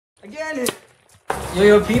Again,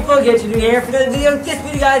 yo people, get you here for another video. This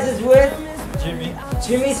video, guys, is with Jimmy.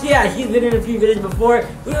 So yeah, he's been in a few videos before.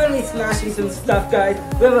 We're gonna be smashing some stuff, guys.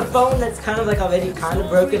 We have a phone that's kind of like already kind of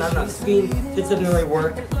broken. I don't know, the screen just doesn't really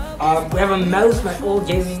work. We have a mouse, my old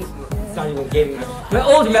gaming. It's not even gaming mouse. My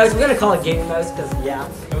old mouse. We're gonna call it gaming mouse because yeah.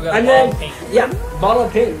 And then yeah, bottle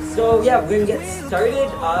of paint. So yeah, we're gonna get started.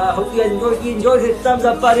 Hope you guys enjoy. If you enjoy, hit the thumbs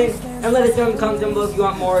up button and let us know in the comments down below if you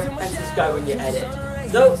want more, and subscribe when you edit.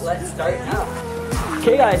 So let's start now.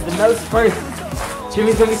 Okay, guys, the mouse first.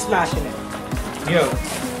 Jimmy's gonna be smashing it. Yo,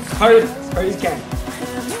 hard as you can.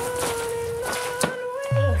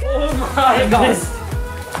 Oh my god!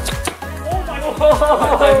 Oh my god!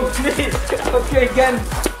 Oh, I missed. Okay, again.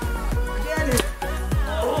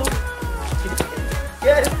 Oh.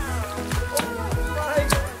 Yes. Oh my.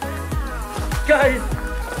 Guys,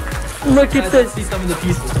 look at this. See some of the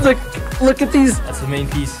pieces. Look at these. That's the main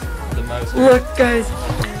piece. The mouse. Look, guys.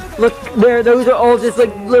 Look there. Those are all just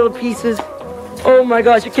like little pieces. Oh my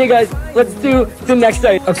gosh. Okay, guys, let's do the next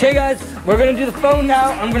side. Okay, guys, we're gonna do the phone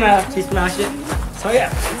now. I'm gonna actually smash it. So yeah,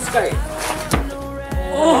 let's start.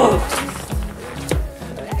 Oh.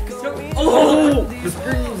 Oh. The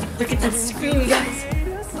screen. Look at that screen, guys.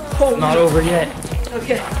 Oh, Not over yet.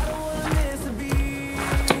 Okay.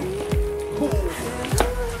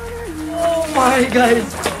 Oh my,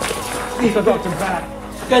 guys. Please don't go to back.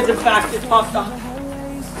 Guys, the back just popped off.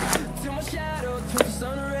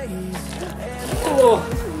 Oh,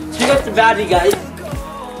 she got the battery, guys.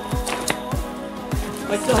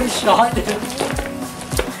 My son shot him.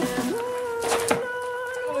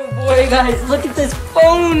 Oh boy, guys, look at this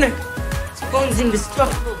phone. This phone's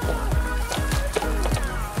indestructible.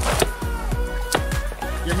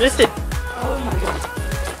 You're missing. Oh my god.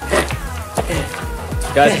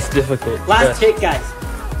 Guys, it's difficult. Last hit, guys.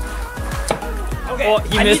 Okay. Oh,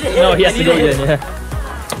 he missed. No, he has to do it again. Yeah.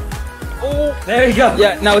 Oh, there you go.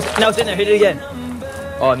 Yeah, now it's in there. Hit it again.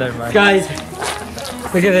 Oh, never mind. Guys,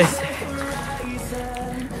 look at this.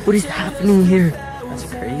 What is happening here? That's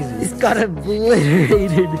crazy. It's got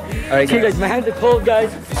obliterated. Alright, okay, guys, my hands are cold,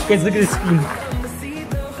 guys. Guys, look at this screen.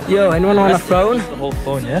 Yo, anyone want a phone? The whole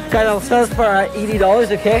phone, yeah. Guys, I'll sell this for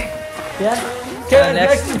 $80, okay? Yeah. Okay,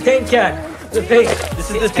 next to paint can. The paint.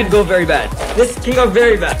 This could go very bad. This can go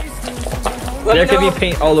very bad. There could be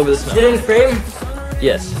paint all over the snow. Is it in frame?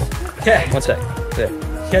 Yes. Okay. One sec. There.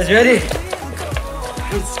 You guys ready?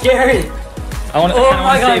 I'm scared. I want to. Oh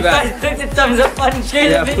my god, stay back. guys, click the thumbs up button,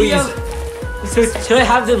 share the video. Please. So, should I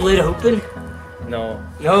have the lid open? No.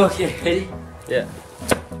 No, okay, ready? Yeah.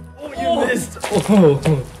 Oh, you missed. Oh.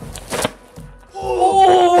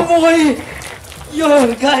 Oh boy!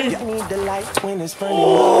 Yo, guys!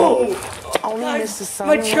 Oh! Guys,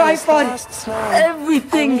 my tripod!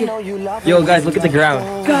 Everything! Yo, guys, look at the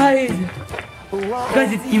ground. Guys!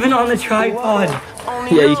 Guys, it's even on the tripod!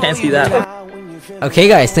 Yeah, you can't see that. Okay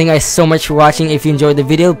guys, thank you guys so much for watching. If you enjoyed the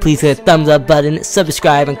video, please hit the thumbs up button,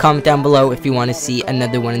 subscribe, and comment down below if you want to see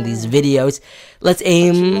another one of these videos. Let's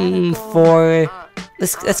aim for...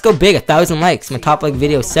 Let's go big, 1,000 likes. My top like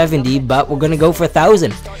video is 70, but we're gonna go for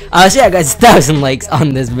 1,000. So yeah guys, 1,000 likes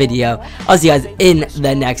on this video. I'll see you guys in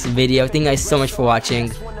the next video. Thank you guys so much for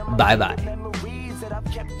watching. Bye bye.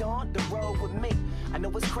 I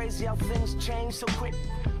know it's crazy how things change so quick.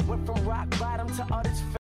 Went from rock bottom to all this